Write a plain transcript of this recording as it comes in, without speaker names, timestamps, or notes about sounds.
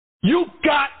You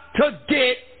got to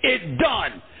get it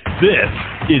done. This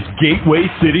is Gateway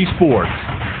City Sports.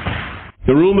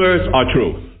 The rumors are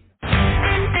true.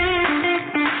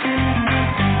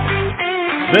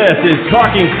 This is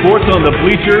Talking Sports on the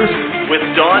Bleachers with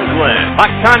Don Glenn. A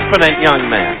confident young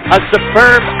man, a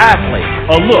superb athlete.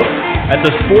 A look at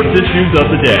the sports issues of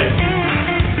the day.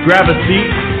 Grab a seat,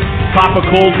 pop a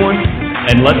cold one,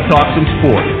 and let's talk some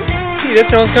sports. Gee, that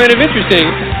sounds kind of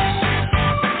interesting.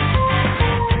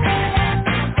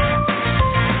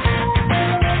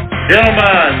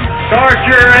 Gentlemen, start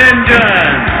your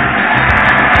engines.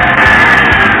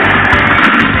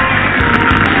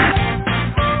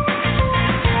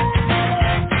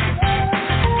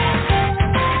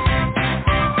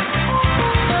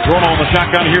 Romo on the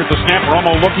shotgun here at the snap.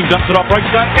 Romo looking, dumps it off right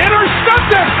side.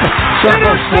 Intercepted!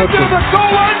 Intercepted at the goal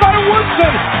line by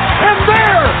Woodson. And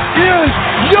there is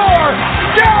your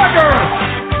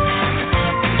Gallagher!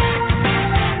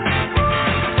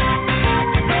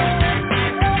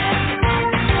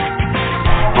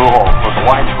 Pujols with a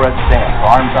widespread stance,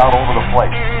 arms out over the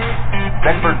plate.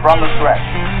 Bickford from the stretch.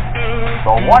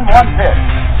 The 1-1 pitch.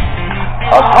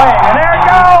 A swing, and there it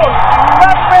goes!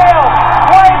 Left field!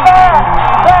 Way back!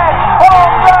 That's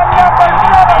home run number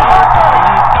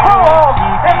 700! Pujols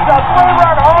hits a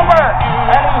 3-run homer,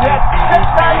 and he hit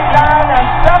 699 and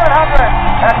 700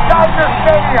 at Dodger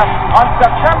Stadium on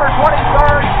September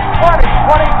 23rd,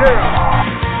 2022.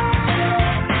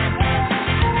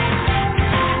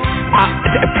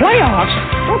 Playoffs?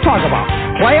 Don't talk about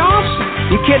playoffs.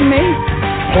 You kidding me?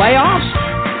 Playoffs?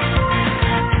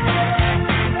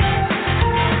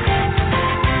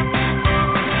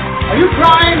 Are you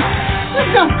crying?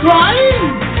 There's no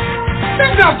crying.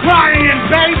 There's no crying in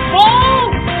baseball.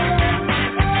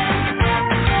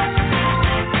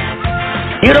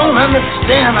 You don't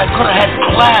understand. I could have had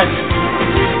class.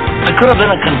 I could have been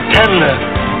a contender.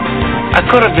 I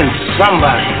could have been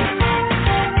somebody.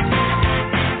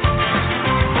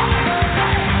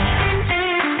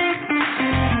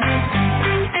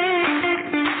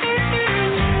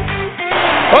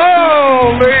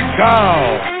 Holy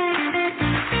cow!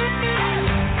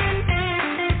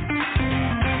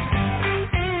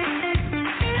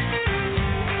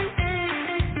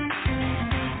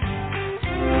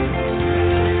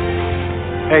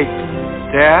 Hey,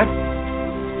 Dad?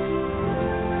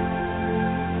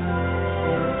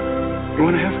 You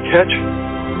want to have a catch?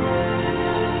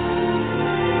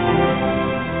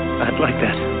 I'd like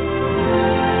that.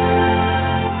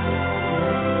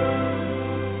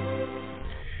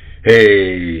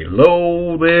 Hey,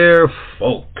 hello there,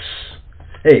 folks.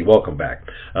 Hey, welcome back.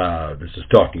 This is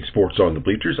Talking Sports on the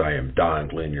Bleachers. I am Don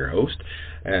Glenn, your host.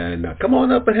 And come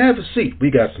on up and have a seat. We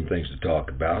got some things to talk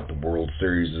about. The World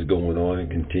Series is going on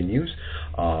and continues.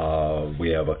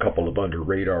 We have a couple of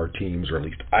under-radar teams, or at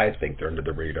least I think they're under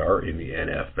the radar in the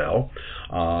NFL.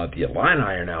 The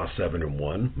Illini are now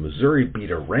 7-1. Missouri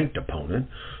beat a ranked opponent.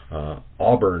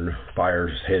 Auburn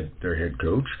fires their head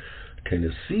coach.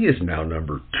 Tennessee is now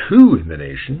number 2 in the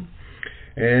nation,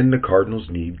 and the Cardinals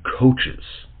need coaches.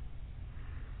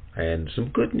 And some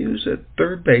good news at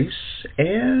third base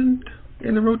and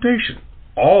in the rotation.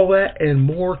 All that and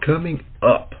more coming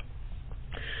up.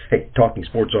 Hey, Talking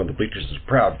Sports on the Bleachers is a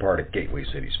proud part of Gateway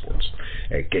City Sports.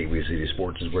 At Gateway City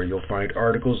Sports is where you'll find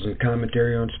articles and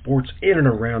commentary on sports in and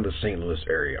around the St. Louis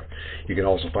area. You can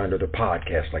also find other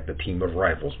podcasts like The Team of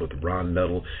Rifles with Ron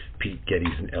Nuttall, Pete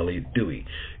Geddes, and Elliot Dewey.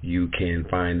 You can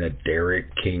find the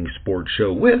Derek King Sports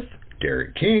Show with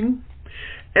Derek King,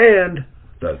 and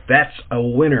the That's a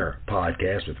Winner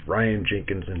podcast with Ryan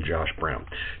Jenkins and Josh Brown.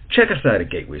 Check us out at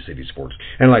Gateway City Sports.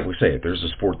 And like we say, if there's a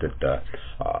sport that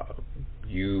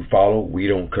you follow, we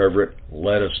don't cover it,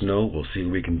 let us know. We'll see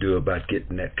what we can do about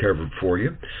getting that covered for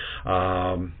you.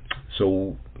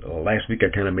 So last week I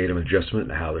kind of made an adjustment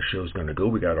in how the show's going to go.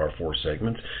 We got our 4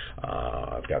 segments.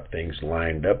 I've got things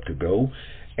lined up to go.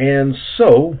 And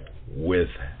so,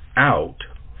 without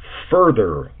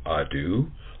further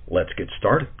ado, let's get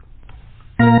started.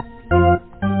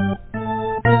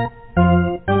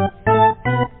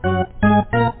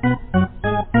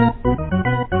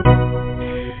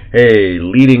 Hey,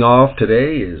 leading off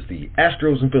today is the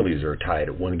Astros and Phillies are tied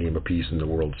at 1 game apiece in the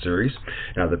World Series.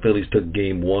 Now, the Phillies took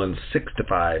game 1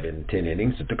 6-5 in 10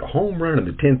 innings. It took a home run in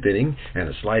the 10th inning and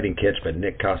a sliding catch by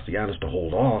Nick Castellanos to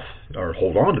hold on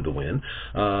to the win.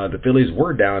 The Phillies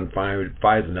were down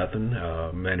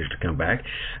 5-0, managed to come back,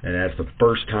 and that's the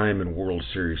first time in World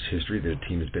Series history that a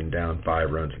team has been down 5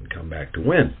 runs and come back to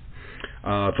win.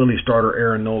 Phillies starter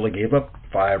Aaron Nola gave up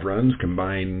 5 runs,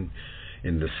 combined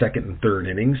in the second and third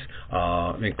innings,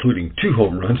 including 2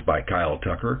 home runs by Kyle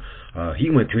Tucker. He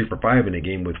went 3 for 5 in the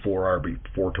game with 4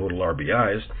 total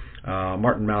RBIs.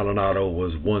 Martin Maldonado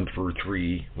was 1 for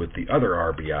 3 with the other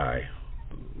RBI.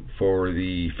 For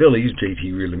the Phillies,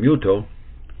 JT Realmuto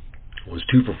was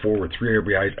 2 for 4 with 3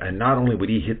 RBIs, and not only would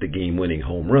he hit the game-winning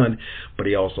home run, but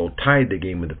he also tied the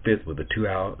game in the 5th with a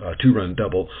 2-run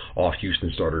double off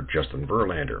Houston starter Justin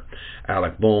Verlander.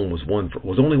 Alec Bohm was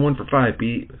only 1 for 5.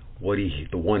 The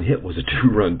one hit was a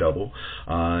 2-run double.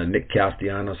 Nick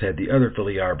Castellanos had the other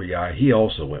Philly RBI. He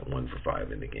also went 1 for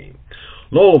 5 in the game.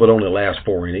 Low would only last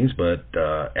 4 innings, but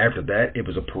after that, it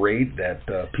was a parade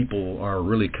that people are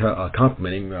really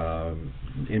complimenting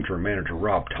interim manager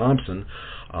Rob Thompson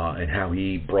and how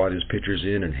he brought his pitchers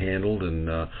in and handled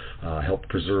and helped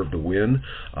preserve the win.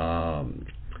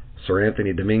 Sir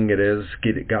Anthony Dominguez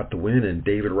got the win, and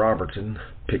David Robertson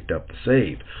picked up the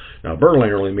save. Now,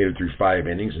 Verlander only made it through 5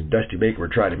 innings, and Dusty Baker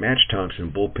tried to match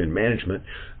Thompson bullpen management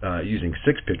using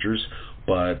 6 pitchers,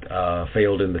 but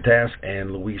failed in the task,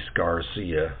 and Luis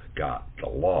Garcia got the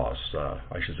loss.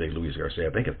 I should say Luis Garcia.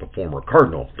 I think it's the former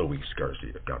Cardinal Luis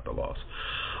Garcia got the loss.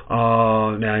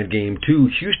 Now in Game 2,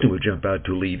 Houston would jump out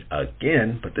to lead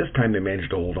again, but this time they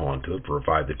managed to hold on to it for a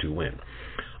 5-2 win.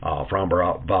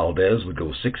 Framber Valdez would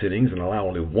go 6 innings and allow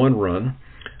only 1 run.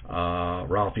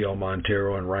 Rafael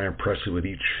Montero and Ryan Presley would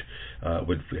each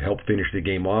would help finish the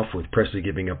game off, with Presley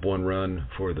giving up 1 run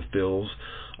for the Phils.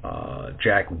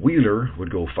 Jack Wheeler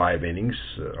would go 5 innings,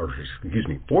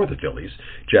 for the Phillies.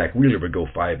 Jack Wheeler would go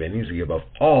 5 innings and give up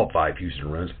all 5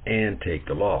 Houston runs and take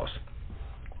the loss.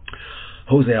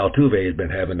 Jose Altuve has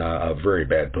been having a very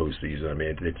bad postseason. I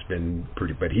mean, it's been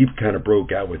pretty bad. He kind of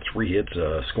broke out with 3 hits,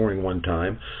 scoring 1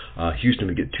 time. Houston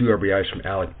would get 2 RBIs from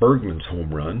Alec Bergman's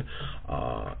home run,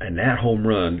 and that home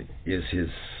run is his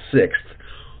 6th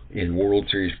in World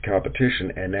Series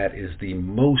competition, and that is the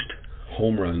most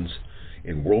home runs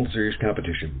in World Series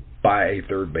competition by a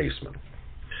third baseman.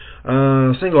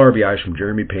 Single RBIs from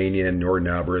Jeremy Pena and Jordan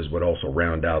Alvarez would also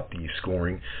round out the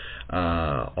scoring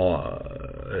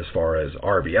as far as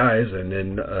RBIs, and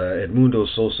then Edmundo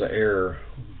Sosa error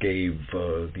gave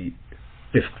the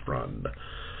 5th run.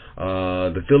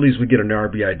 The Phillies would get an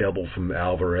RBI double from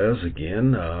Alvarez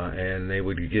again, and they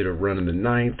would get a run in the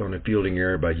 9th on a fielding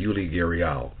error by Yuli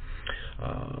Gurriel.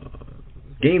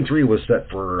 Game 3 was set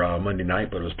for Monday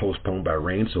night, but it was postponed by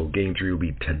rain, so Game 3 will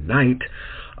be tonight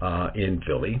in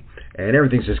Philly. And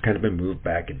everything's just kind of been moved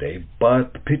back a day,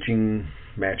 but the pitching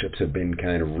matchups have been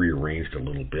kind of rearranged a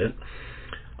little bit.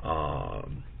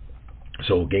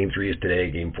 So Game 3 is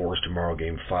today, Game 4 is tomorrow,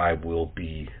 Game 5 will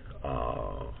be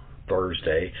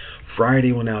Thursday.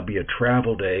 Friday will now be a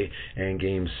travel day, and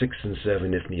Games 6 and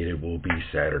 7, if needed, will be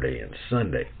Saturday and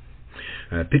Sunday.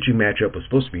 Pitching matchup was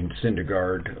supposed to be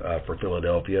Syndergaard for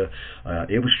Philadelphia.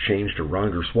 It was changed to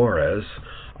Ronger Suarez,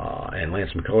 and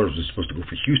Lance McCullers was supposed to go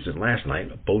for Houston last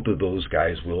night. Both of those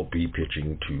guys will be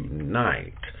pitching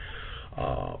tonight.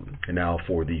 And now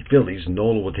for the Phillies,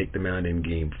 Nola will take the mound in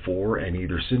Game 4, and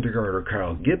either Syndergaard or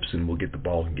Kyle Gibson will get the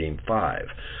ball in Game 5.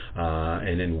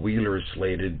 And then Wheeler is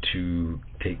slated to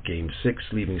take Game 6,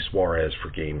 leaving Suarez for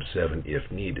Game 7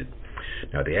 if needed.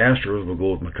 Now the Astros will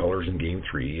go with McCullers in Game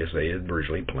 3, as they had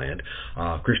originally planned.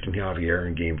 Christian Javier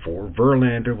in Game 4.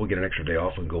 Verlander will get an extra day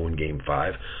off and go in Game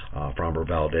 5. Framber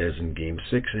Valdez in Game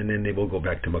 6, and then they will go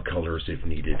back to McCullers if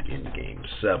needed in Game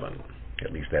 7.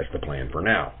 At least that's the plan for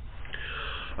now.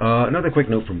 Another quick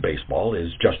note from baseball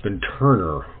is Justin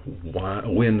Turner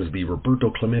wins the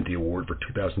Roberto Clemente Award for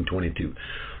 2022.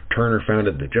 Turner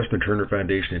founded the Justin Turner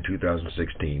Foundation in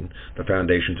 2016. The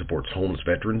foundation supports homeless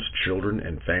veterans, children,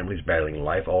 and families battling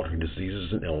life-altering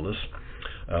diseases and illness.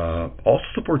 Also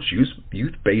supports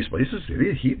youth baseball.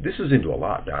 This is into a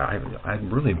lot.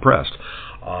 I'm really impressed.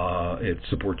 It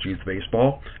supports youth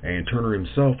baseball, and Turner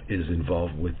himself is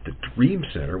involved with the Dream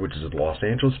Center, which is a Los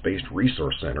Angeles-based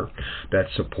resource center that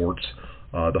supports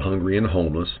the hungry and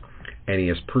homeless. And he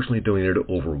has personally donated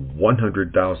over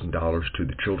 $100,000 to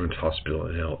the Children's Hospital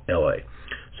in L.A.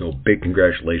 So big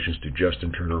congratulations to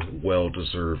Justin Turner,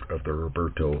 well-deserved of the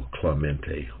Roberto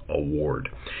Clemente Award.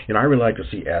 And I really like to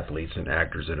see athletes and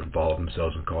actors that involve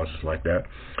themselves in causes like that.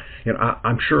 And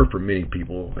I'm sure for many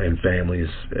people and families,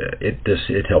 it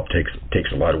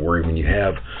takes a lot of worry when you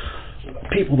have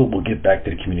people that will give back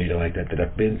to the community like that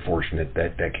have been fortunate,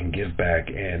 that can give back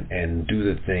and do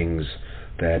the things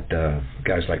that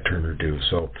guys like Turner do.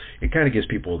 So it kind of gives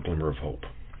people a glimmer of hope.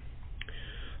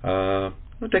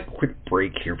 We'll take a quick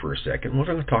break here for a second. We're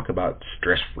going to talk about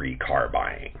stress-free car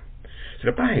buying. So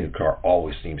buying a car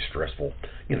always seems stressful.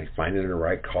 You know, finding the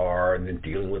right car and then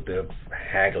dealing with the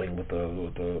haggling with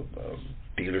the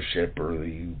dealership or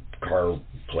the car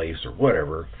place or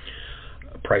whatever,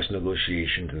 price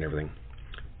negotiations and everything.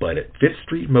 But at 5th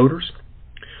Street Motors,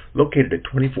 located at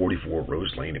 2044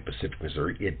 Rose Lane in Pacific,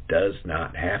 Missouri, it does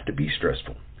not have to be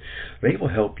stressful. They will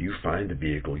help you find the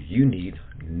vehicle you need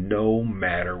no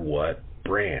matter what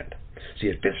brand. See,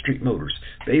 at 5th Street Motors,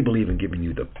 they believe in giving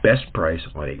you the best price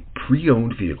on a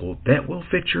pre-owned vehicle that will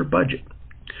fit your budget.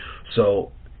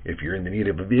 So, if you're in the need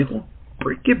of a vehicle,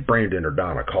 give Brandon or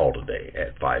Don a call today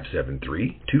at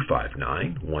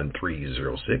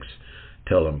 573-259-1306.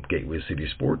 Tell them Gateway City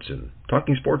Sports and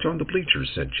Talking Sports on the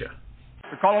Bleachers sent you.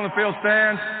 The call on the field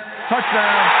stands.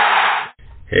 Touchdown.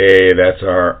 Hey, that's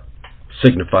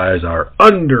signifies our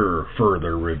under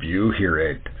further review here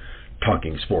at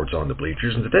Talking Sports on the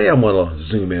Bleachers. And today I'm going to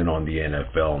zoom in on the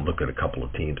NFL and look at a couple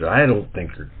of teams that I don't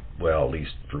think are, well, at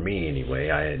least for me anyway,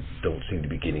 I don't seem to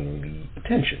be getting the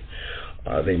attention.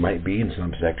 They might be in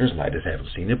some sectors, and I just haven't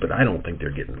seen it, but I don't think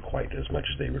they're getting quite as much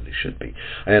as they really should be.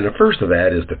 And the first of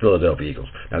that is the Philadelphia Eagles.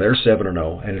 Now, they're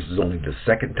 7-0, and this is only the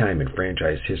second time in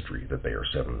franchise history that they are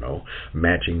 7-0,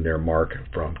 matching their mark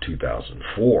from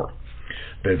 2004.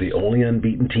 They're the only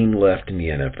unbeaten team left in the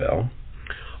NFL,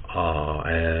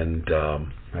 and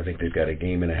I think they've got a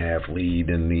game-and-a-half lead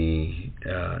in the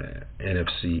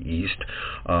NFC East.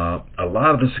 A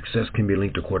lot of the success can be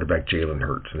linked to quarterback Jalen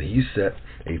Hurts, and he's set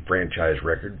a franchise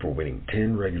record for winning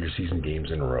 10 regular season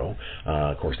games in a row.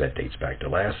 Of course, that dates back to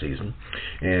last season.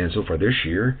 And so far this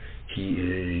year,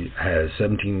 he's passed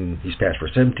for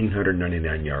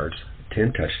 1,799 yards,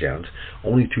 10 touchdowns,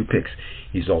 only 2 picks.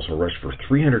 He's also rushed for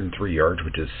 303 yards,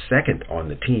 which is second on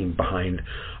the team behind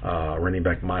running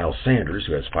back Miles Sanders,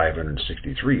 who has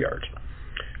 563 yards.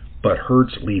 But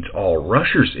Hurts leads all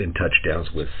rushers in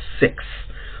touchdowns with 6.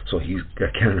 So he's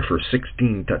accounted for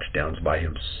 16 touchdowns by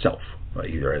himself,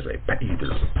 either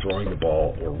throwing the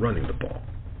ball or running the ball.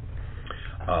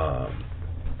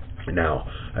 Now,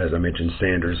 as I mentioned,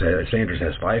 Sanders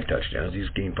has 5 touchdowns. He's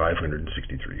gained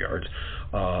 563 yards.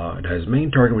 And his main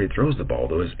target when he throws the ball,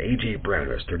 though, is A.J. Brown,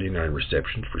 who has 39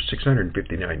 receptions for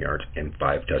 659 yards and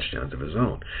 5 touchdowns of his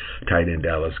own. Tight end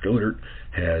Dallas Goedert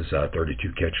has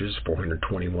 32 catches,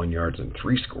 421 yards, and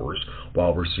 3 scores,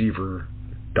 while receiver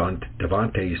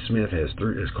Devontae Smith has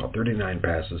caught 39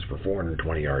 passes for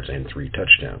 420 yards and 3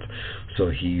 touchdowns. So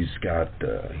he's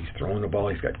throwing the ball.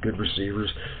 He's got good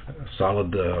receivers,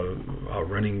 solid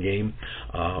running game.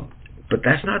 But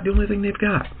that's not the only thing they've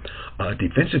got.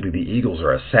 Defensively, the Eagles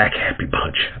are a sack-happy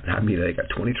bunch. I mean, they got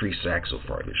 23 sacks so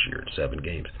far this year in 7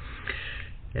 games.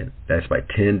 And that's by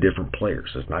 10 different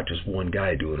players. It's not just one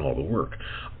guy doing all the work.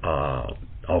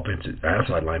 Offensive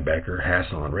outside linebacker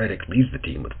Hassan Reddick leads the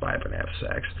team with 5.5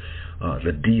 sacks.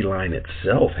 The D-line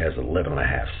itself has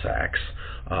 11.5 sacks.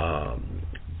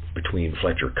 Between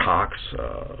Fletcher Cox,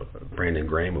 Brandon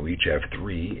Graham, who each have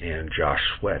 3, and Josh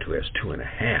Sweat, who has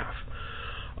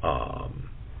 2.5.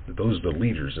 Those are the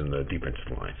leaders in the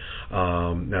defensive line.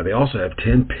 Now, they also have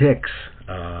 10 picks,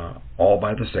 all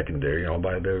by the secondary, all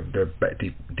by their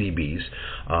DBs.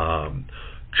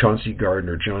 Chauncey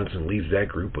Gardner-Johnson leads that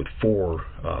group with 4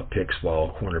 picks,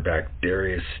 while cornerback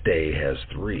Darius Stay has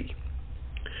 3.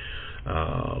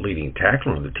 Leading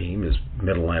tackler on the team is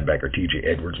middle linebacker T.J.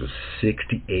 Edwards with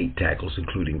 68 tackles,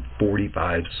 including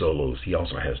 45 solos. He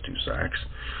also has 2 sacks.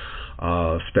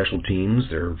 Special teams,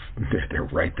 they're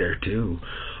right there too.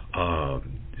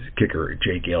 Kicker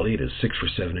Jake Elliott is 6 for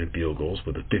 7 in field goals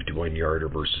with a 51-yarder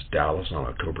versus Dallas on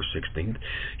October 16th.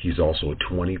 He's also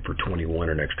 20 for 21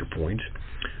 in extra points.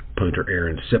 Punter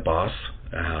Aaron Sipas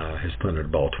has punted the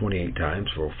ball 28 times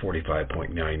for a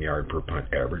 45.9 yard per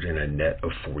punt average and a net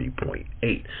of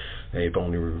 40.8. The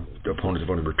opponents have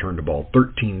only returned the ball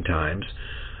 13 times,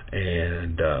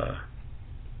 and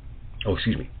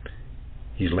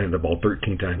he's landed the ball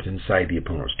 13 times inside the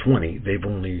opponent's 20. They've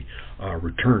only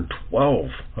returned 12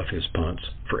 of his punts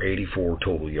for 84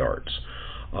 total yards.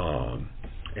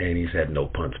 And he's had no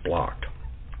punts blocked.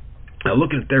 Now,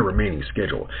 looking at their remaining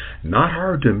schedule, not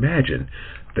hard to imagine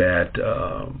that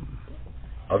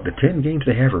of the 10 games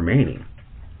they have remaining,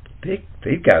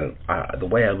 they've got, the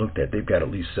way I looked at it, they've got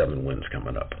at least 7 wins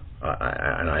coming up.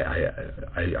 I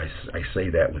say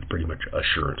that with pretty much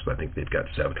assurance. I think they've got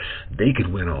 7. They could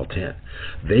win all 10.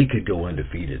 They could go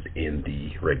undefeated in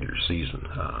the regular season.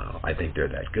 I think they're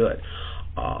that good.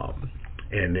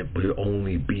 And it would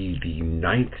only be the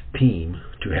 9th team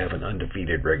to have an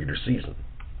undefeated regular season.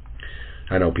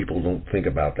 I know people don't think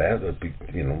about that.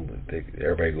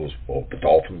 Everybody goes, well, the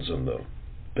Dolphins and the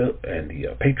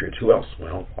Patriots. Who else?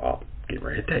 Well, I'll get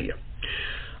ready to tell you.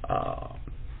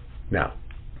 Now,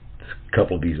 a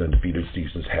couple of these undefeated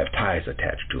seasons have ties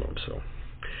attached to them.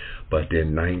 But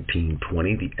in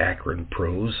 1920, the Akron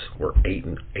Pros were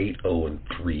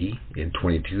 8-0-3. In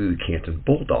 22, the Canton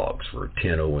Bulldogs were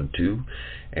 10-0-2,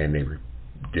 and they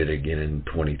did again in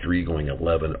 23, going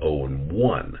 11-0-1.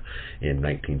 In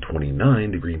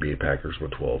 1929, the Green Bay Packers were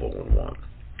 12-0-1.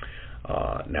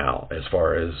 Now, as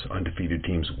far as undefeated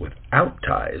teams without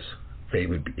ties, they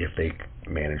would be, if they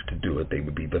managed to do it, they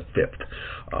would be the fifth.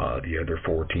 The other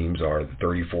four teams are the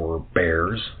 34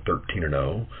 Bears,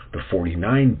 13-0, the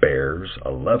 49 Bears,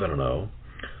 11-0, of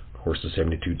course the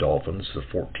 72 Dolphins, the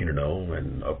 14-0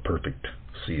 and a perfect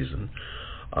season,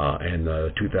 and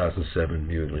the 2007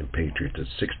 New England Patriots at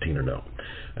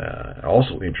 16-0.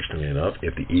 Also, interestingly enough,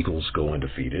 if the Eagles go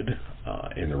undefeated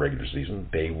in the regular season,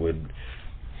 they would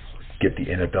get the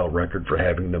NFL record for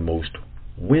having the most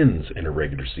wins in a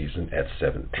regular season at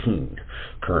 17.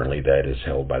 Currently, that is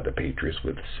held by the Patriots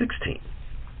with 16.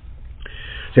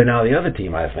 So now the other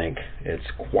team, I think, is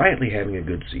quietly having a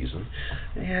good season,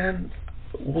 and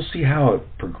we'll see how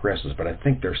it progresses. But I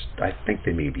think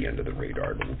they may be under the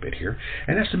radar a little bit here,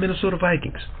 and that's the Minnesota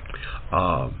Vikings.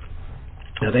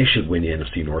 Now they should win the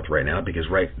NFC North right now because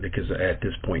at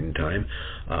this point in time,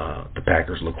 the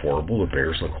Packers look horrible, the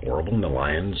Bears look horrible, and the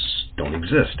Lions don't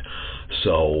exist.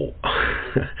 So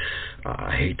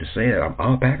I hate to say it,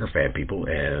 I'm a Packer fan, people,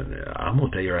 and I'm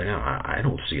going to tell you right now, I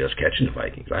don't see us catching the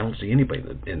Vikings. I don't see anybody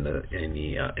in the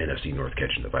NFC North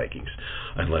catching the Vikings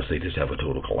unless they just have a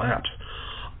total collapse.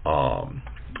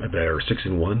 They're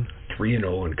 6-1,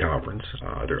 3-0 in conference.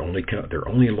 Their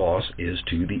only loss is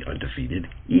to the undefeated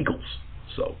Eagles.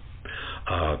 So,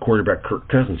 quarterback Kirk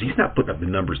Cousins, he's not putting up the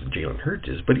numbers that Jalen Hurts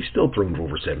is, but he's still thrown for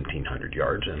over 1,700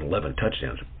 yards and 11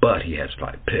 touchdowns, but he has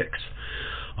 5 picks.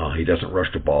 He doesn't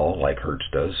rush the ball like Hurts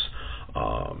does,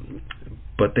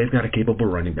 but they've got a capable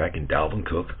running back in Dalvin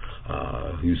Cook,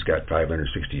 who's got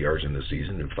 560 yards in the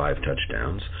season and 5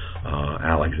 touchdowns.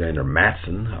 Alexander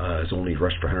Mattson has only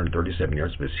rushed for 137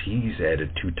 yards, but he's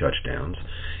added 2 touchdowns.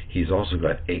 He's also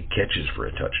got 8 catches for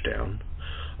a touchdown.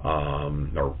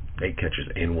 Or 8 catches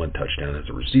and 1 touchdown as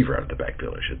a receiver out of the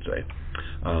backfield, I should say.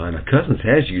 And Cousins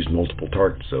has used multiple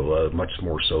targets, so much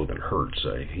more so than Hurts.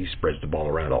 He spreads the ball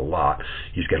around a lot.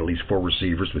 He's got at least 4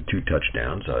 receivers with 2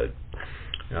 touchdowns.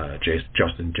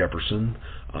 Justin Jefferson,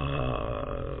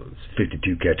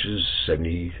 52 catches,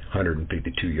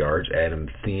 152 yards. Adam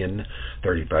Thielen,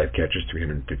 35 catches,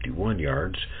 351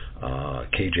 yards.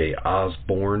 KJ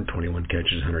Osborne, 21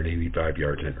 catches, 185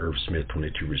 yards, and Irv Smith,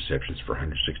 22 receptions for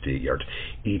 168 yards.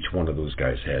 Each one of those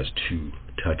guys has 2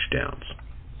 touchdowns.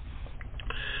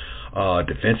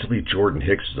 Defensively, Jordan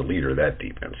Hicks is the leader of that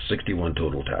defense. 61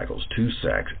 total tackles, 2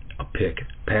 sacks, a pick,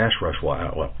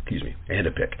 and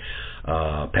a pick.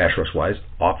 Pass rush wise,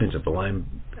 offensive line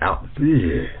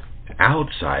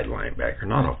outside linebacker,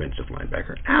 not offensive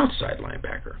linebacker, outside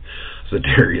linebacker. So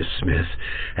Darius Smith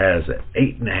has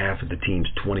 8.5 of the team's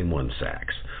 21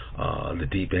 sacks. The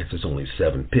defense has only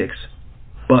 7 picks,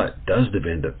 but does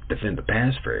defend the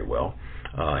pass very well.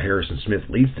 Harrison Smith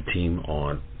leads the team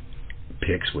on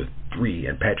picks with 3,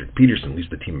 and Patrick Peterson leads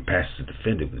the team in passes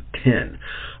defended with 10.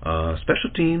 Special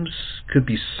teams could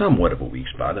be somewhat of a weak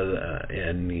spot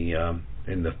in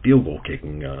the field goal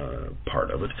kicking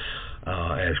part of it,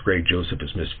 as Greg Joseph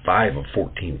has missed 5 of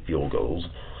 14 field goals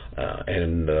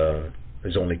and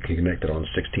is only connected on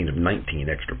 16 of 19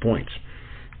 extra points.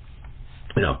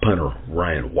 Now, punter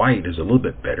Ryan White is a little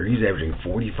bit better. He's averaging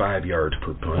 45 yards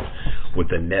per punt with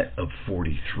a net of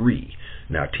 43.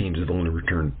 Now, teams have only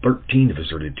returned 13 of his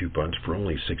 32 punts for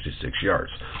only 66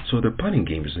 yards. So their punting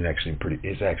game is actually in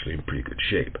pretty good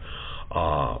shape.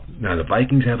 Now, the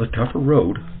Vikings have a tougher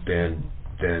road than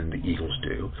the Eagles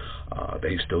do.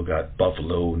 They've still got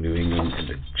Buffalo, New England, and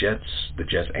the Jets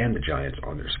and the Giants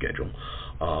on their schedule.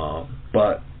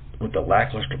 But with the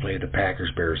lackluster play of the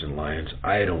Packers, Bears, and Lions,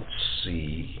 I don't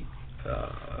see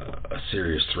a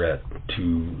serious threat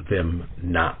to them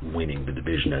not winning the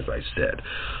division, as I said.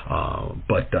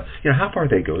 But how far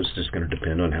they go is just going to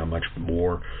depend on how much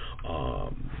more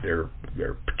their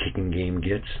kicking game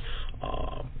gets,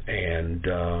 and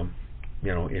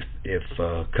if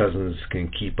Cousins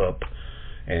can keep up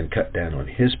and cut down on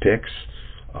his picks.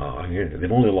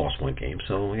 They've only lost 1 game,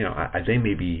 so they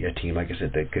may be a team, like I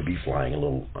said, that could be flying a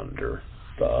little under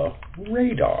the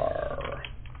radar.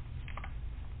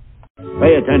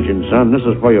 Pay attention, son. This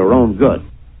is for your own good.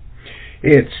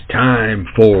 It's time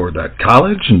for the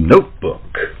College Notebook.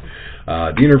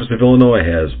 The University of Illinois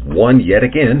has won yet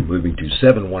again, moving to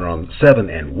 7-1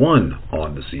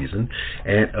 on the season,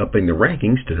 and upping the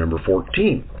rankings to number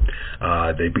 14.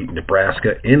 They beat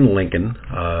Nebraska in Lincoln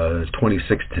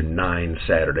 26-9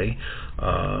 Saturday.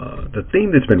 The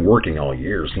theme that's been working all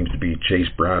year seems to be Chase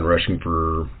Brown rushing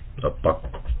for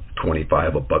 $1.25,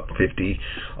 $1.50,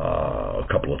 a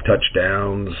couple of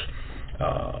touchdowns.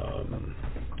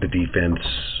 The defense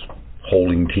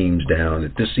holding teams down.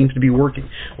 It just seems to be working.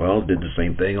 Well, it did the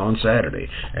same thing on Saturday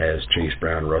as Chase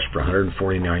Brown rushed for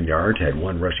 149 yards, had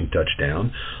one rushing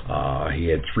touchdown. He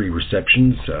had 3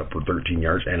 receptions for 13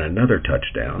 yards and another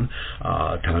touchdown.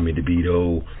 Tommy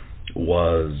DeVito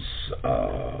was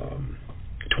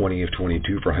 20 of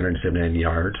 22 for 179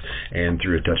 yards and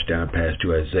threw a touchdown pass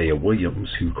to Isaiah Williams,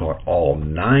 who caught all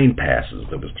 9 passes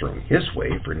that was thrown his way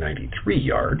for 93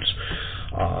 yards.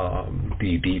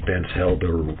 The defense held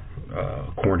the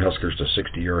Cornhuskers to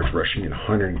 60 yards rushing and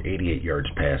 188 yards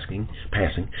passing.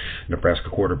 Nebraska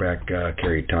quarterback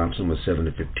Kerry Thompson was 7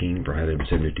 of 15 for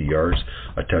 172 yards,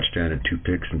 a touchdown and 2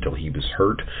 picks until he was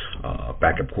hurt.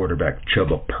 Backup quarterback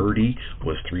Chubba Purdy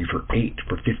was 3 for 8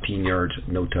 for 15 yards,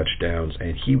 no touchdowns,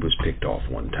 and he was picked off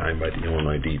one time by the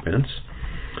Illinois defense.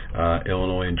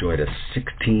 Illinois enjoyed a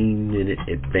 16-minute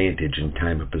advantage in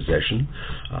time of possession.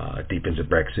 Defensive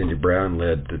back Cindy Brown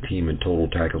led the team in total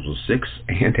tackles with 6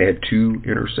 and had 2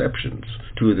 interceptions,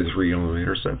 2 of the 3 Illinois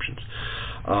interceptions.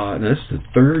 Now this is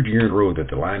the 3rd year in a row that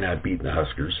the Illini beat the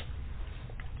Huskers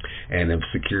and have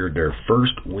secured their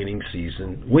first winning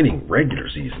regular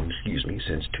season,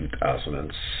 since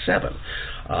 2007.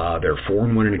 They're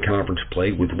 4-1 in conference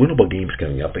play with winnable games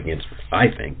coming up against, I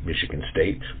think, Michigan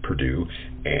State, Purdue,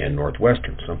 and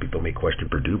Northwestern. Some people may question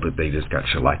Purdue, but they just got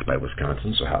shellacked by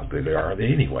Wisconsin, so how good are they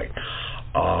anyway?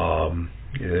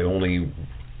 The only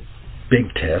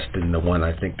big test, and the one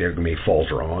I think they're going to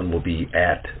falter on, will be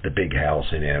at the Big House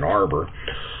in Ann Arbor.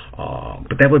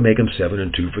 But that would make them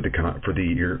 7-2 for the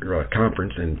year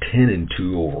conference and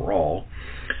 10-2 overall.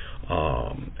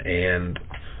 And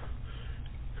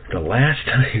the last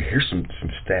time, here's some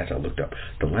stats I looked up.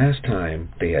 The last time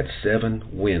they had 7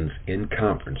 wins in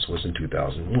conference was in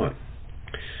 2001.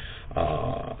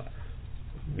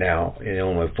 Now,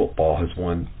 Illinois football has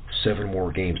won 7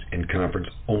 more games in conference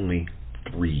only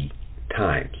 3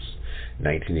 times. In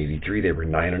 1983, they were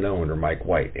 9-0 under Mike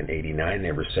White. In 89,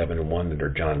 they were 7-1 under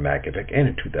John Makovic. And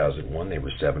in 2001, they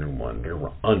were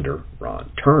 7-1 under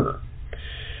Ron Turner.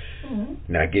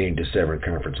 Mm-hmm. Now, getting to 7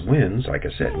 conference wins, like I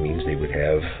said, means they would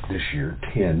have this year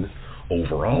 10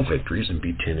 overall victories and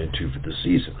be 10-2 for the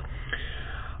season.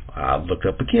 I looked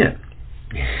up again.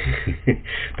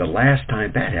 The last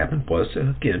time that happened was,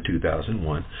 again,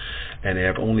 2001. And there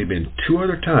have only been 2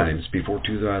 other times before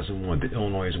 2001 that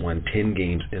Illinois has won 10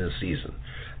 games in a season,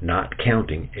 not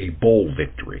counting a bowl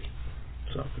victory.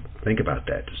 So think about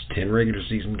that. Just 10 regular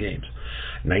season games.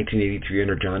 1983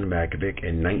 under John Makovic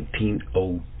and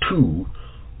 1902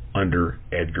 under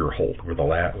Edgar Holt were the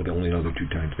only other 2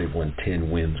 times they've won 10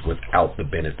 wins without the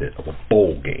benefit of a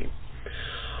bowl game.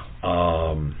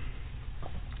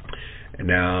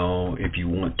 Now, if you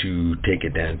want to take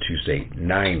it down to, say,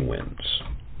 9 wins,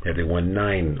 have they won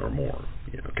 9 or more?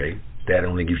 Okay, that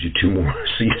only gives you 2 more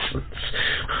seasons.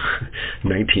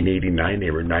 1989,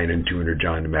 they were 9-2 under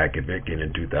John Makovic, and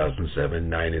in 2007,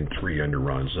 9-3 under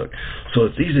Ron Zook. So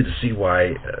it's easy to see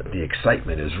why the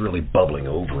excitement is really bubbling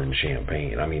over in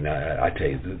Champaign. I mean, I tell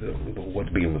you,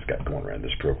 what Beeman's got going around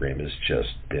this program has just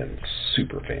been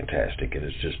super fantastic, and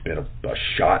it's just been a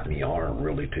shot in the arm,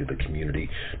 really, to the community,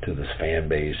 to this fan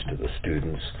base, to the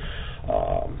students.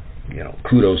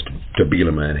 Kudos to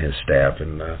Bielema and his staff,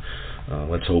 and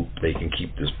let's hope they can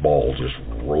keep this ball just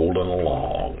rolling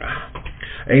along.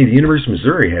 Hey, the University of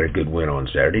Missouri had a good win on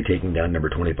Saturday, taking down number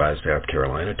 25 South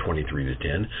Carolina,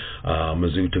 23-10.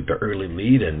 Mizzou took the early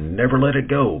lead and never let it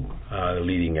go,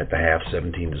 leading at the half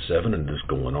 17-7, and just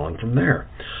going on from there.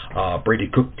 Brady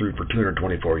Cook threw for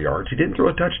 224 yards. He didn't throw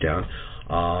a touchdown,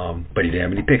 but he didn't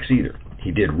have any picks either.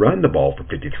 He did run the ball for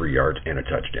 53 yards and a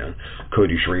touchdown.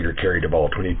 Cody Schrader carried the ball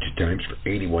 22 times for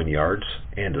 81 yards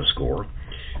and a score.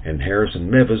 And Harrison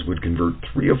Mevis would convert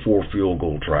 3 of 4 field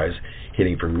goal tries,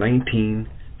 hitting from 19,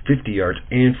 50 yards,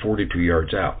 and 42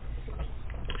 yards out.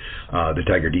 The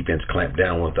Tiger defense clamped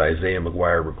down with Isaiah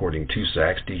McGuire recording 2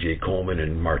 sacks, DJ Coleman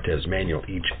and Martez Manuel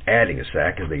each adding a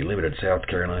sack as they limited South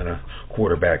Carolina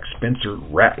quarterback Spencer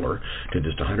Rattler to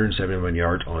just 171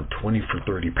 yards on 20 for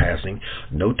 30 passing,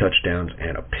 no touchdowns,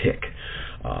 and a pick.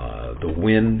 The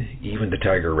win evened the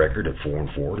Tiger record at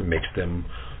 4-4 and makes them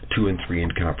 2-3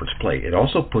 in conference play. It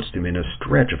also puts them in a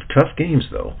stretch of tough games,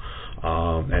 though,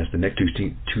 as the next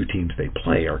two teams they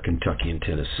play are Kentucky and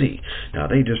Tennessee. Now,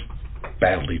 they just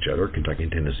battled each other. Kentucky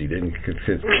and Tennessee didn't.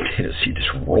 Tennessee just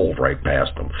rolled right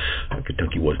past them.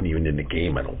 Kentucky wasn't even in the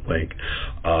game, I don't think.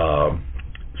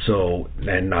 So,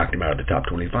 and knocked them out of the top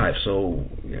 25. So,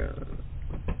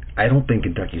 I don't think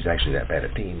Kentucky's actually that bad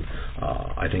a team.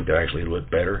 I think they're actually a little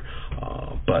bit better.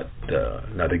 But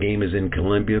now the game is in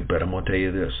Columbia, but I'm going to tell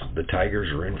you this. The Tigers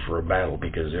are in for a battle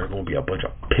because there are going to be a bunch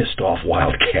of pissed-off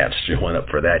Wildcats showing up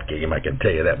for that game. I can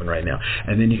tell you that one right now.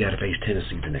 And then you got to face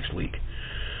Tennessee the next week.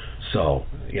 So,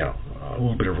 a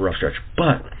little bit of a rough stretch.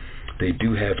 But they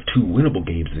do have 2 winnable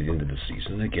games at the end of the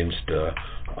season against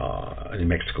New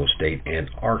Mexico State and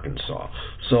Arkansas.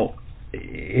 So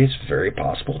it's very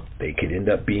possible they could end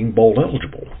up being bowl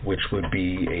eligible, which would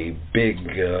be a big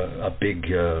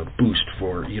boost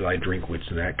for Eli Drinkwitz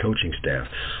and that coaching staff.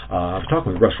 I was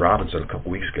talking with Russ Robinson a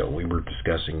couple weeks ago. We were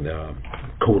discussing the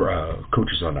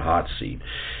coaches on the hot seat,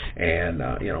 and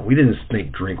we didn't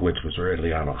think Drinkwitz was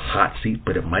really on a hot seat,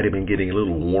 but it might have been getting a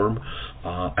little warm.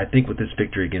 I think with this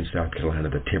victory against South Carolina,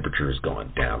 the temperature has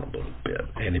gone down a little bit,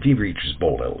 and if he reaches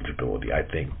bowl eligibility, I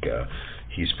think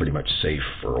he's pretty much safe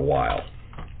for a while.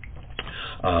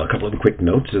 A couple of quick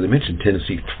notes. As I mentioned,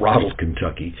 Tennessee throttled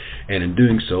Kentucky, and in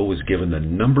doing so was given the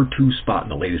number 2 spot in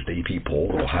the latest AP poll,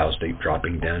 with Ohio State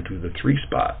dropping down to the 3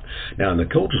 spot. Now, in the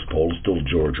coaches poll, it's still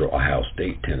Georgia, Ohio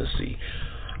State, Tennessee.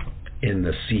 In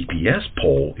the CPS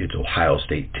poll, it's Ohio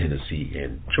State, Tennessee,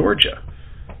 and Georgia.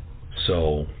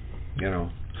 So,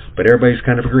 but everybody's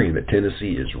kind of agreeing that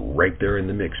Tennessee is right there in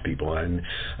the mix, people. And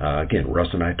again, Russ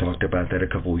and I talked about that a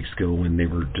couple weeks ago when they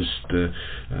were just, they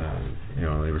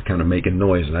were kind of making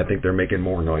noise, and I think they're making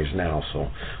more noise now.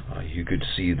 So you could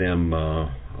see them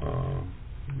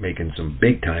making some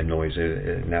big time noise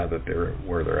now that they're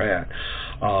where they're at.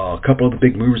 A couple of the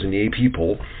big movers in the AP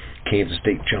poll. Kansas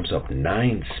State jumps up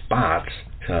 9 spots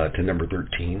to number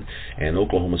 13, and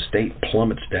Oklahoma State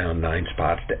plummets down 9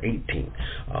 spots to 18.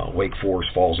 Wake Forest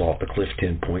falls off the cliff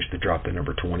 10 points to drop to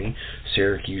number 20.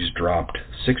 Syracuse dropped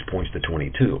 6 points to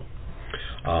 22.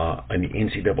 And the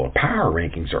NCAA power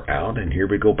rankings are out, and here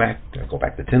we go back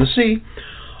to Tennessee.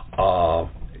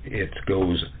 It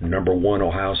goes number 1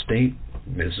 Ohio State.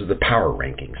 This is the power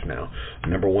rankings now.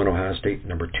 Number 1 Ohio State,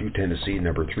 number 2 Tennessee,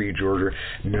 number 3 Georgia,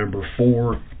 number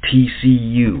 4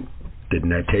 TCU.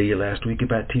 Didn't I tell you last week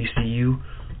about TCU?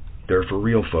 They're for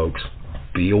real, folks.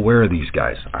 Be aware of these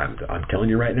guys. I'm telling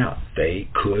you right now, they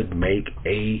could make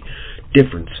a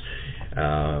difference,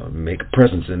 make a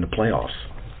presence in the playoffs.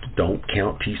 Don't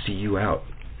count TCU out.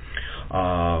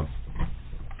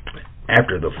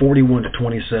 After the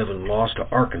 41-27 loss to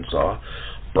Arkansas,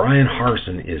 Brian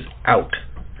Harsin is out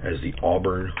as the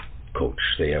Auburn coach.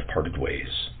 They have parted ways.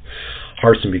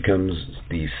 Harsin becomes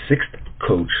the 6th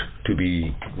coach to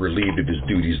be relieved of his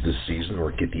duties this season,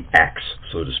 or get the axe,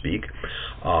 so to speak.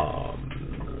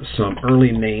 Some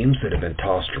early names that have been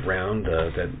tossed around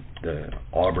that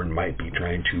Auburn might be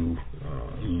trying to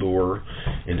lure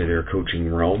into their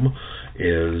coaching realm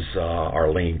is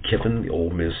our Lane Kiffin, the Ole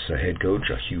Miss head coach,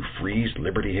 Hugh Freeze,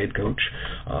 Liberty head coach,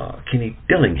 Kenny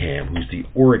Dillingham, who's the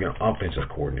Oregon offensive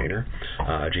coordinator,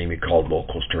 Jamie Caldwell,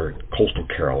 Coastal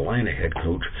Carolina head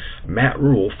coach, Matt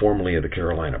Rule, formerly of the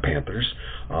Carolina Panthers,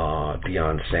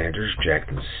 Deion Sanders,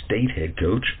 Jackson State head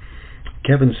coach,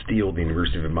 Kevin Steele, the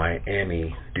University of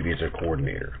Miami defensive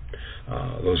coordinator.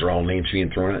 Those are all names being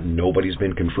thrown out. Nobody's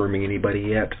been confirming anybody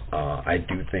yet. I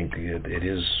do think it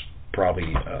is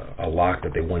probably a lock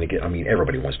that they want to get. I mean,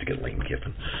 everybody wants to get Lane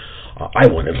Kiffin. I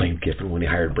wanted Lane Kiffin when he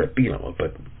hired Brett Bielema,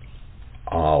 but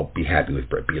I'll be happy with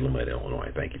Brett Bielema at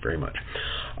Illinois. Thank you very much.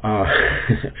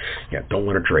 Don't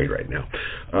want to trade right now.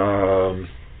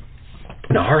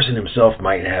 Now, Harsin himself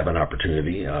might have an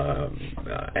opportunity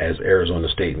as Arizona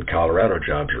State and Colorado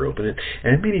jobs are open.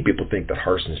 And many people think that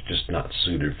Harsin's just not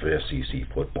suited for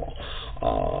SEC football.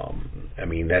 I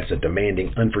mean, that's a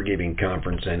demanding, unforgiving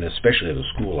conference, and especially at a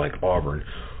school like Auburn,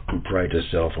 who prides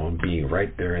itself on being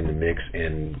right there in the mix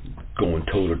and going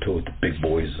toe-to-toe with the big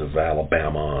boys of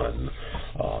Alabama and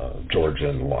Georgia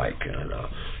and the like. And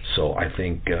so I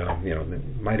think,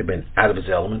 it might have been out of his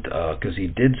element because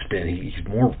he's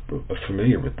more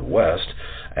familiar with the West,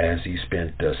 as he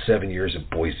spent 7 years at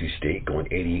Boise State, going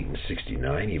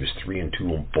 88-69. He was 3-2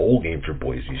 in bowl games for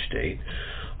Boise State,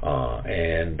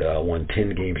 and won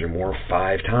 10 games or more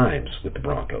 5 times with the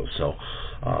Broncos. So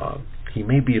he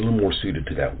may be a little more suited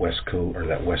to that West Coast or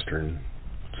that Western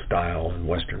style and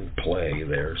Western play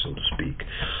there, so to speak.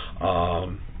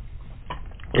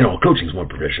 Coaching is one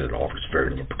profession that offers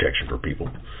very little protection for people,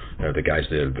 the guys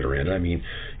that are in it. I mean,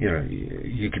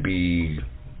 you could be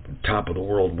top of the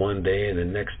world one day, and the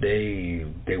next day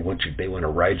they want to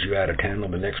ride you out of town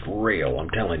on the next rail. I'm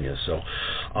telling you. So,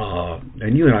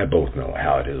 and you and I both know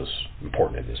how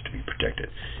important it is to be protected,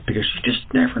 because you just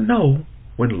never know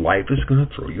when life is going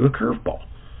to throw you a curveball.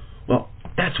 Well,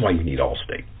 that's why you need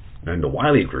Allstate. And the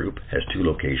Wiley Group has 2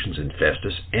 locations in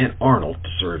Festus and Arnold to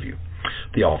serve you.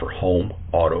 They offer home,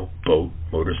 auto, boat,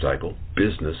 motorcycle,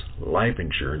 business, life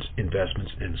insurance,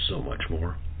 investments, and so much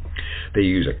more. They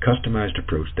use a customized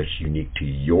approach that's unique to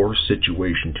your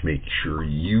situation to make sure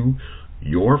you,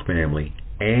 your family,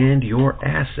 and your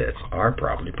assets are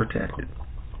properly protected.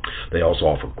 They also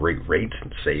offer great rates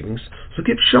and savings, so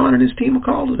give Sean and his team a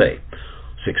call today,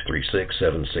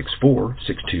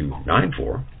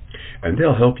 636-764-6294, and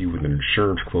they'll help you with an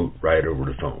insurance quote right over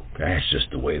the phone. That's just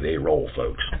the way they roll,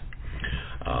 folks.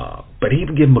 But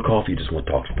even give them a call if you just want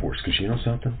to talk sports, because you know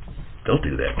something? They'll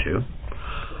do that too.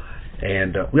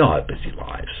 And we all have busy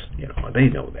lives, they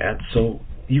know that. So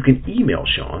you can email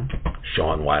Sean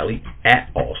Wiley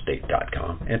at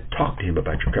allstate.com, and talk to him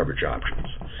about your coverage options.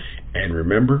 And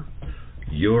remember,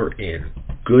 you're in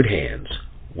good hands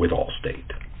with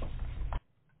Allstate.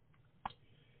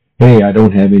 Hey, I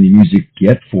don't have any music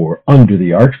yet for Under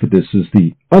the Arch, but this is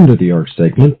the Under the Arch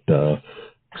segment,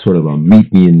 sort of a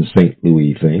Meet Me in St.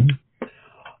 Louis thing.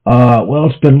 Well,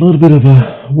 it's been a little bit of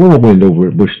a whirlwind over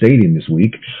at Busch Stadium this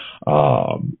week.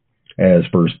 As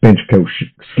first bench coach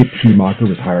Skip Schumacher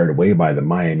was hired away by the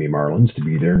Miami Marlins to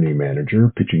be their new manager.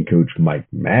 Pitching coach Mike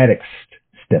Maddox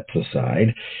steps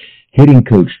aside. Hitting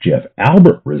coach Jeff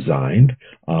Albert resigned.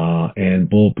 And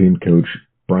bullpen coach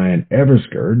Brian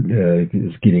Eversgerd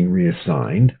is getting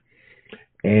reassigned.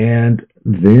 And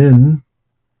then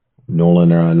Nolan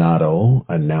Arenado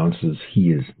announces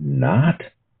he is not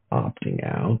opting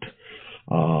out.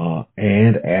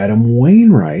 And Adam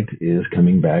Wainwright is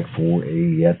coming back for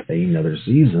yet another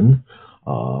season.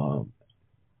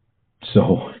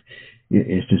 So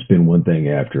it's just been one thing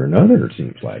after another, it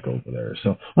seems like, over there.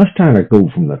 So let's kind of go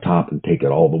from the top and take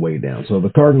it all the way down. So the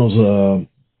Cardinals,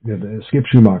 Skip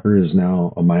Schumacher is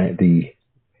now the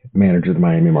manager of the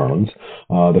Miami Marlins.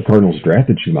 The Cardinals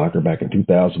drafted Schumacher back in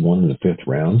 2001 in the 5th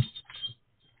round.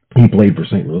 He played for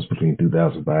St. Louis between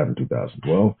 2005 and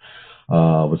 2012.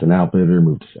 Was an outfielder,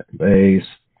 moved to second base.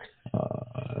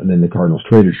 And then the Cardinals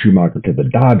traded Schumacher to the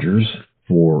Dodgers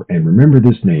for, and remember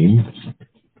this name,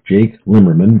 Jake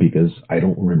Limmerman, because I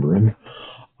don't remember him.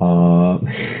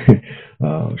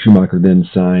 Schumacher then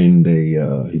signed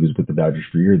he was with the Dodgers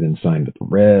for a year, then signed with the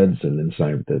Reds, and then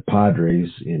signed with the Padres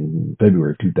in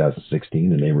February of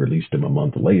 2016, and they released him a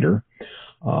month later.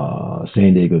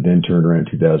 San Diego then turned around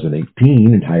in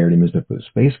 2018 and hired him as the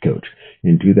base coach.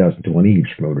 In 2020, he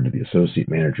was promoted to the associate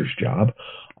manager's job,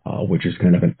 which is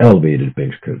kind of an elevated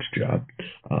bench coach job.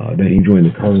 Then he joined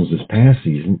the Cardinals this past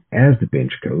season as the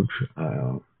bench coach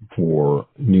for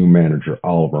new manager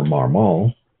Oliver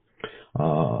Marmol.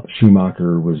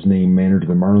 Schumacher was named manager of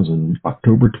the Marlins on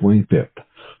October 25th.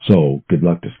 So good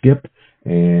luck to Skip,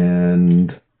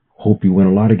 and hope you win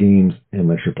a lot of games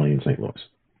unless you're playing St. Louis.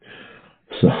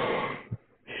 So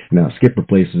now Skip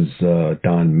replaces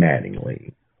Don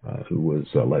Mattingly, who was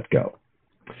let go.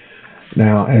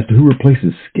 Now, as to who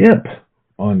replaces Skip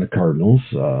on the Cardinals,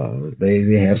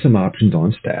 they have some options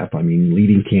on staff. I mean,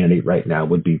 leading candidate right now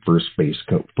would be first base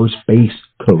coach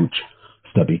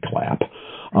Stubby Clapp.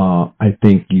 I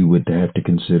think you would have to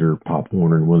consider Pop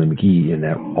Warner and Willie McGee in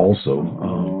that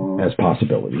also as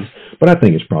possibilities. But I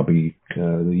think it's probably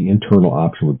the internal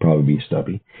option would probably be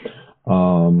Stubby.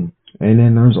 And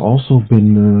then there's also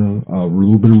been a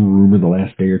little bit of rumor the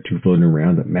last day or two floating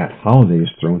around that Matt Holliday has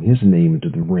thrown his name into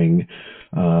the ring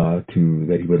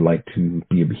that he would like to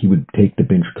be. He would take the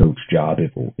bench coach job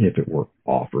if it were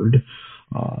offered.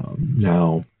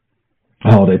 Now,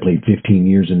 Holliday played 15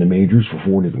 years in the majors for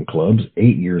 4 different clubs,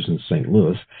 8 years in St.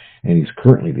 Louis, and he's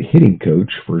currently the hitting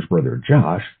coach for his brother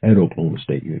Josh at Oklahoma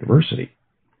State University.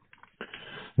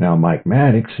 Now, Mike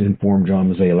Maddox informed John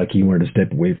Mozeliak he wanted to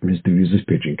step away from his duties as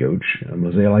pitching coach.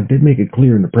 Mozeliak did make it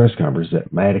clear in the press conference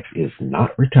that Maddox is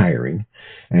not retiring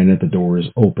and that the door is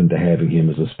open to having him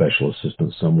as a special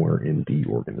assistant somewhere in the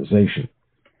organization.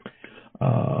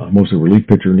 Mostly relief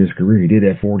pitcher in his career. He did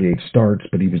have 48 starts,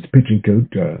 but he was the pitching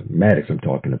coach, Maddox I'm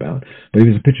talking about, but he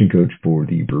was a pitching coach for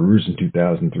the Brewers in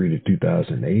 2003 to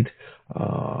 2008,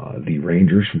 the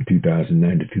Rangers from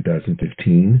 2009 to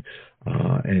 2015,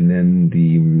 and then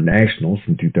the Nationals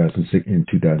from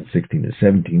 2016 to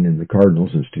 17, and the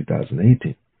Cardinals since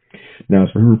 2018. Now,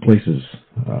 as for who replaces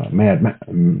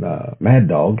Mad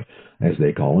Dog, as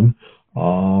they call him,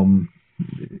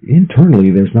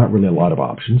 internally, there's not really a lot of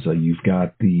options. You've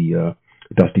got the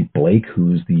Dusty Blake,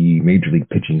 who's the Major League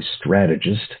pitching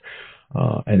strategist.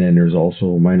 And then there's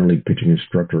also minor league pitching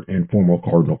instructor and former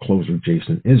Cardinal closer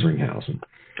Jason Isringhausen.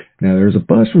 Now, there's a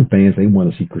buzz from fans. They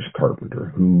want to see Chris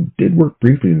Carpenter, who did work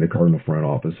briefly in the Cardinal front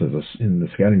office in the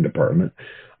scouting department.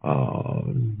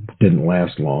 Didn't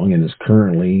last long, and is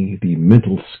currently the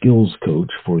mental skills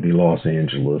coach for the Los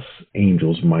Angeles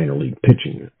Angels minor league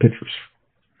pitchers.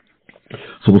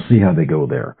 So we'll see how they go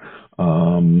there.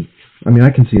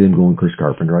 I can see them going Chris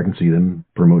Carpenter. I can see them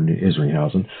promoting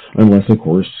Isringhausen, unless, of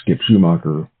course, Skip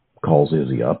Schumacher calls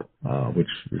Izzy up, which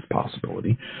is a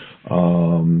possibility.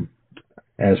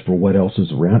 As for what else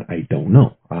is around, I don't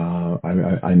know.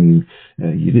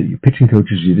 You pitching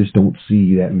coaches, you just don't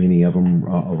see that many of them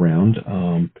around.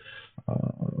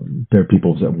 There are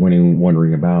people that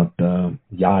wondering about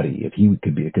Yachty, if he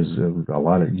could be, because a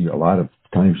lot of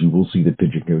times you will see the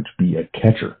pitching coach be a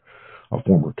catcher, a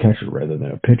former catcher rather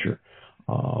than a pitcher.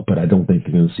 But I don't think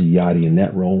you're going to see Yachty in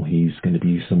that role. He's going to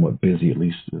be somewhat busy, at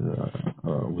least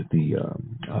with the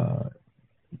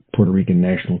Puerto Rican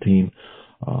national team.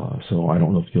 So I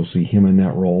don't know if you'll see him in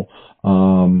that role.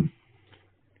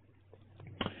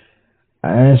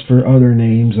 As for other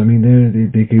names,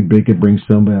 they could bring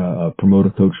somebody, promote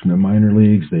a coach from the minor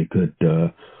leagues. They could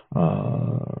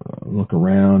look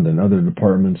around in other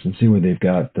departments and see where they've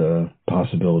got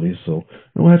possibilities. So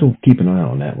we'll have to keep an eye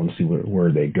on that one, see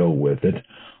where they go with it.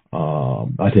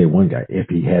 I'll tell you one guy, if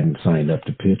he hadn't signed up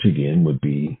to pitch again, would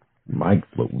be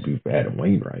Adam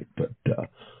Wainwright. But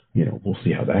we'll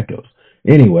see how that goes.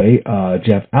 Anyway,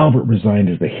 Jeff Albert resigned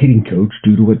as the hitting coach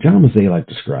due to what John Mozeliak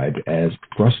described as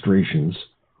frustrations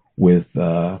with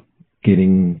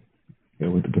getting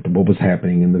with what was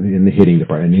happening in the hitting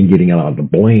department, and then getting a lot of the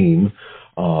blame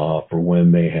for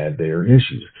when they had their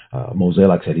issues.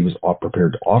 Mozeliak said he was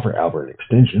prepared to offer Albert an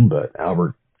extension, but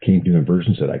Albert came to him first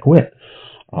and said, "I quit."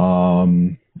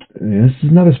 This is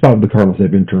another spot where the Cardinals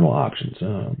have internal options,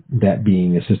 that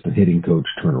being assistant hitting coach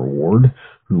Turner Ward,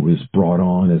 who was brought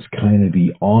on as kind of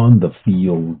the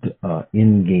on-the-field,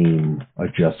 in-game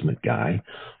adjustment guy.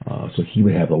 So he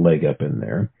would have a leg up in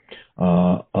there.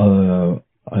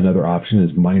 Another option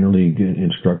is minor league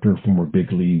instructor, former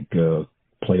big league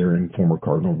player and former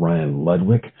Cardinal Ryan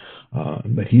Ludwig.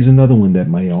 But he's another one that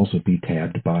might also be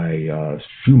tapped by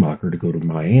Schumacher to go to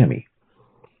Miami.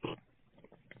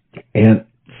 And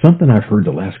something I've heard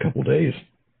the last couple of days,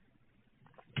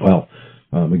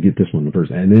 we get this one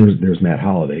first. And there's Matt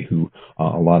Holliday, who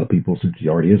a lot of people, since he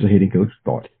already is a hitting coach,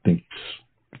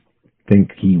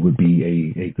 think he would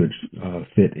be a good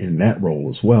fit in that role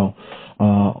as well.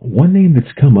 One name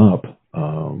that's come up,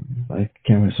 I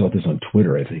saw this on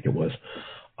Twitter, I think it was.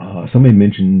 Somebody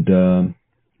mentioned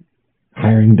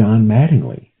hiring Don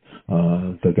Mattingly,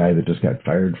 the guy that just got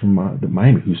fired from the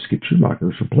Miami, who Skip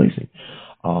Schumacher is replacing.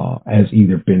 As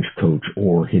either bench coach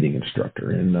or hitting instructor.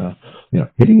 And,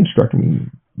 hitting instructor,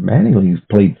 Mattingly's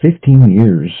played 15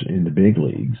 years in the big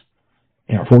leagues,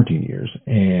 14 years,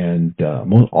 and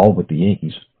all with the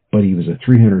Yankees, but he was a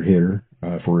 300 hitter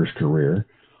for his career.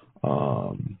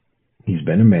 He's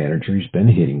been a manager, he's been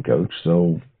a hitting coach,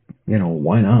 so,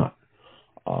 why not?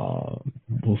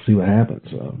 We'll see what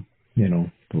happens.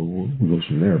 We'll go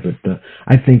from there. But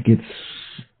I think if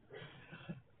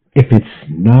it's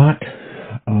not...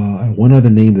 one other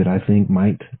name that I think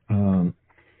might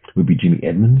would be Jimmy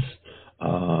Edmonds.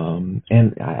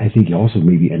 And I think also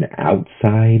maybe an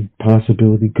outside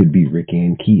possibility could be Rick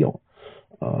Ankiel.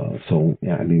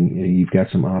 You've got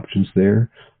some options there.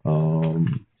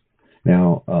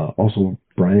 Now, also,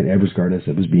 Brian Eversgard, as I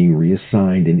said, was being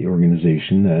reassigned in the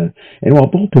organization. And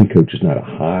while bullpen coach is not a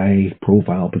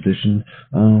high-profile position,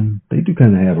 they do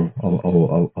kind of have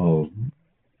a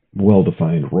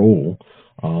well-defined role.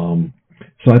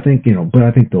 So I think, but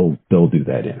I think they'll do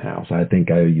that in-house. I think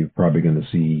you're probably going to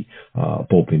see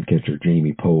bullpen catcher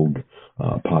Jamie Pogue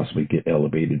possibly get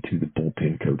elevated to the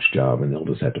bullpen coach job, and they'll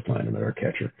just have to find another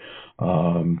catcher.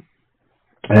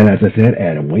 And as I said,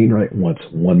 Adam Wainwright wants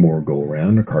one more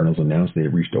go-around. The Cardinals announced they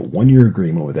have reached a one-year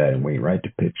agreement with Adam Wainwright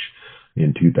to pitch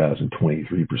in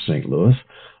 2023 for St. Louis.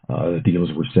 The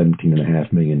deals were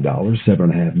 $17.5 million,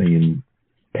 $7.5 million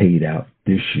paid out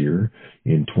this year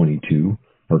in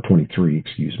 23,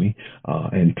 excuse me,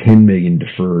 and $10 million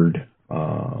deferred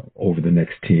over the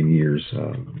next 10 years,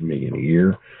 million a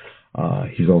year.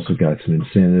 He's also got some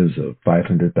incentives of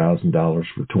 $500,000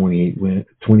 for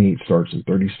 28 starts and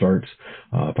 30 starts,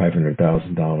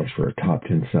 $500,000 for a top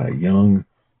 10 Cy Young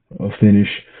finish,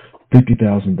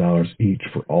 $50,000 each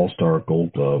for All-Star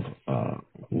Gold Glove,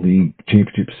 League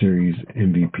Championship Series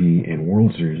MVP and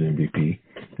World Series MVP,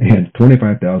 and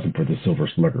 $25,000 for the Silver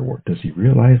Slugger Award. Does he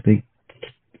realize they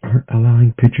aren't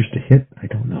allowing pitchers to hit? I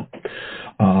don't know.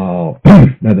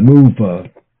 Now the move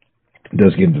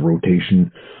does give the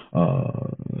rotation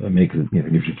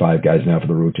Gives you 5 guys now for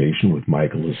the rotation with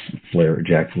Michaelis,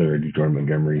 Jack Flaherty, Jordan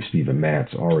Montgomery, Steven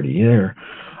Matz already there.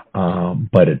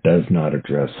 But it does not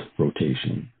address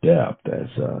rotation depth,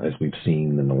 as we've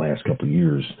seen in the last couple of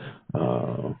years.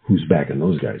 Who's backing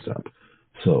those guys up?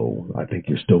 So I think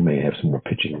you still may have some more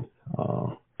pitching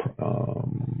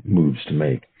moves to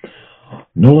make.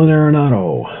 Nolan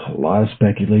Arenado, a lot of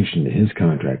speculation to his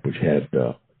contract, which had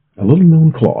a little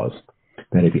known clause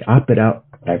that if he opted out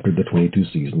after the 22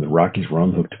 season, the Rockies were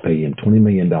on the hook to pay him $20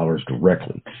 million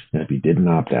directly. And if he didn't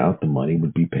opt out, the money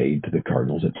would be paid to the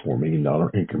Cardinals at $4 million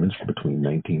increments for between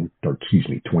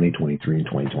 2023 and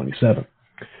 2027,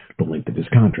 the length of his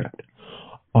contract.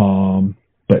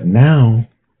 But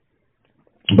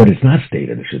it's not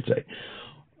stated, I should say.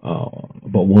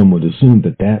 But one would assume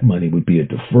that money would be a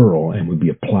deferral and would be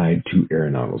applied to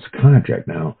Arenado's contract.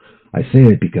 Now, I say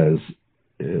it because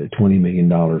 $20 million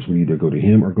would either go to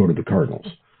him or go to the Cardinals.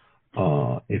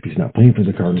 If he's not playing for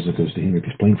the Cardinals, it goes to him. If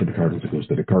he's playing for the Cardinals, it goes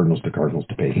to the Cardinals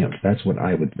to pay him. That's what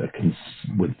I would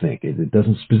think. It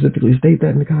doesn't specifically state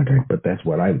that in the contract, but that's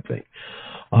what I would think.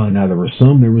 Now, there were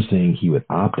some that were saying he would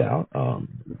opt out.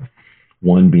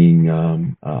 One being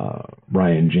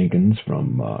Ryan Jenkins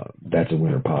from That's a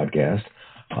Winner podcast.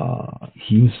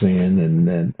 He was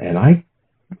saying, and I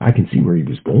can see where he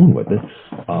was going with it,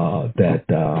 that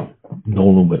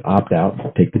Nolan would opt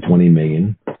out, take the $20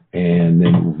 million, and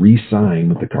then re-sign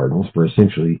with the Cardinals for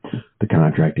essentially the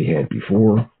contract he had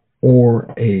before,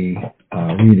 or a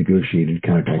renegotiated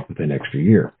contract with an extra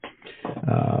year.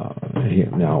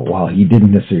 Now, while he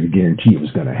didn't necessarily guarantee it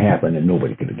was going to happen, and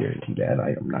nobody could have guaranteed that,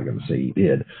 I'm not going to say he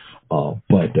did,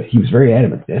 but he was very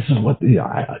adamant. This is what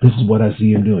I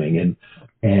see him doing,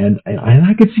 and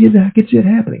I could see it. I could see it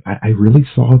happening. I really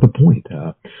saw the point.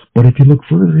 But if you look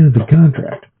further into the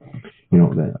contract,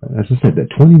 as I said, that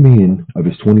 $20 million of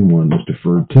his 21 was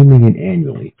deferred $10 million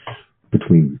annually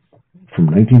from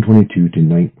 1922 to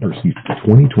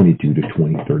 2022 to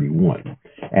 2031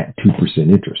 at 2%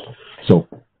 interest. So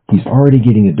he's already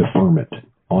getting a deferment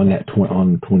on that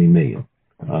on $20 million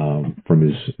from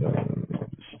his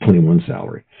 21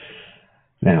 salary.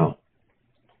 Now,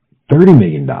 $30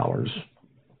 million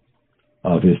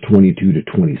of his 22 to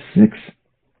 26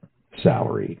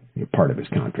 salary, part of his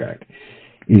contract,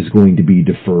 is going to be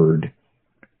deferred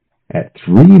at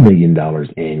 $3 million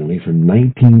annually from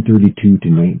 1932 to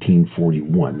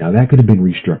 1941. Now, that could have been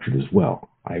restructured as well.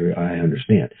 I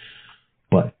understand.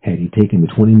 But had he taken the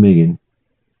 $20 million,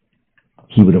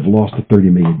 he would have lost the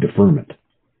 $30 million deferment.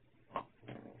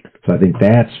 So I think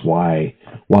that's why,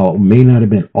 while it may not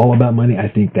have been all about money, I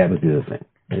think that was the other thing,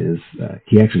 is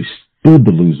he actually stood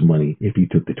to lose money if he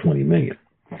took the $20 million.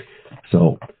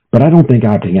 So, but I don't think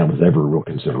opting out was ever a real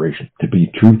consideration. To be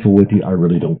truthful with you, I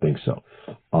really don't think so.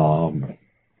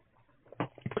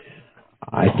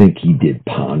 I think he did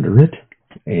ponder it,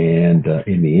 and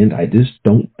in the end, I just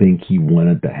don't think he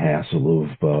wanted the hassle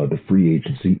of the free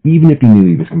agency, even if he knew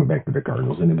he was coming back to the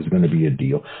Cardinals and it was going to be a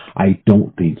deal. I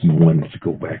don't think he wanted to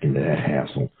go back into that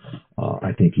hassle.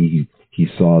 I think he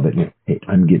saw that, hey,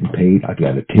 I'm getting paid. I've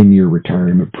got a 10-year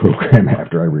retirement program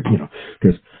after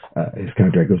because his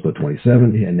contract goes to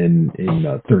 27, and then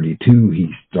in 32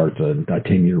 he starts a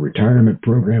 10-year retirement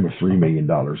program of $3 million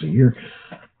a year.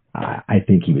 I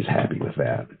think he was happy with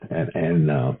that, and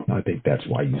I think that's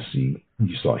why you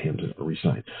saw him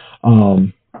resign.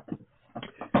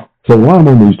 So a lot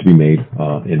more moves to be made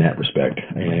in that respect,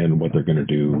 and what they're going to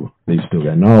do. They still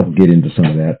got, and I'll get into some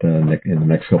of that in the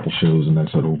next couple shows, and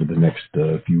that's over the next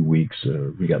few weeks.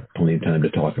 We got plenty of time to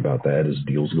talk about that as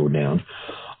deals go down.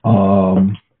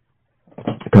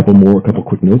 A couple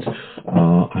quick notes.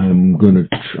 I'm gonna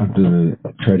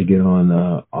try to get on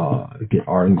get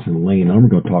Arlington Lane on. We're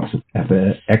gonna talk some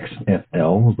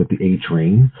XFL with the A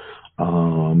Train,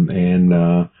 and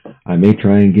I may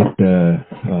try and get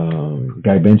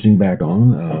Guy Benching back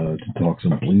on to talk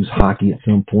some Blues hockey at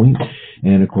some point.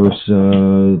 And of course,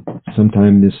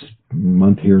 sometime this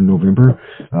month here in November,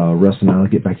 Russ and I will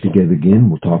get back together again.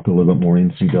 We'll talk a little bit more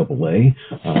NCAA.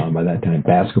 By that time,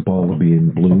 basketball will be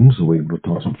in bloom, so we'll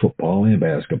talk some football and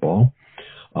basketball.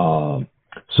 So,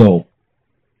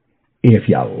 if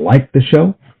you like the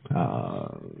show,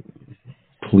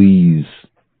 please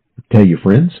tell your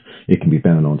friends. It can be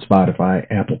found on Spotify,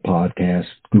 Apple Podcasts,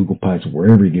 Google Podcasts,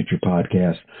 wherever you get your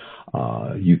podcasts.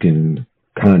 You can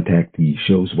contact the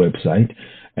show's website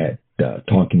at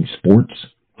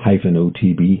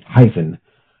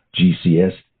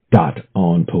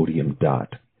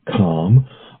talkingsports-otb-gcs.onpodium.com.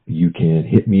 You can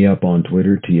hit me up on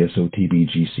Twitter,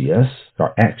 TSOTBGCS,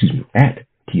 or at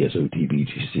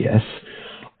TSOTBGCS.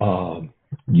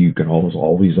 You can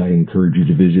always, I encourage you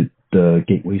to visit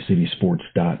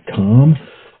GatewayCitySports.com.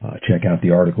 Check out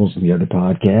the articles and the other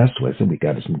podcasts. Like I said, we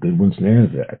got some good ones there.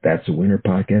 That's a Winner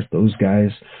podcast. Those guys,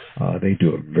 they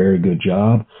do a very good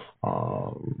job.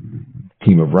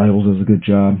 Team of Rivals does a good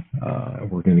job.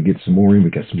 We're going to get some more in.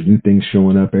 We got some new things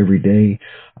showing up every day.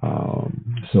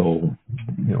 So,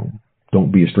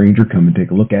 don't be a stranger. Come and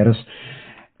take a look at us.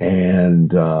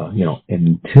 And,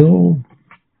 until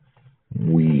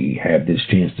we have this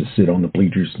chance to sit on the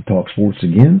bleachers and talk sports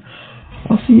again,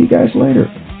 I'll see you guys later.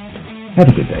 Have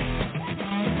a good day.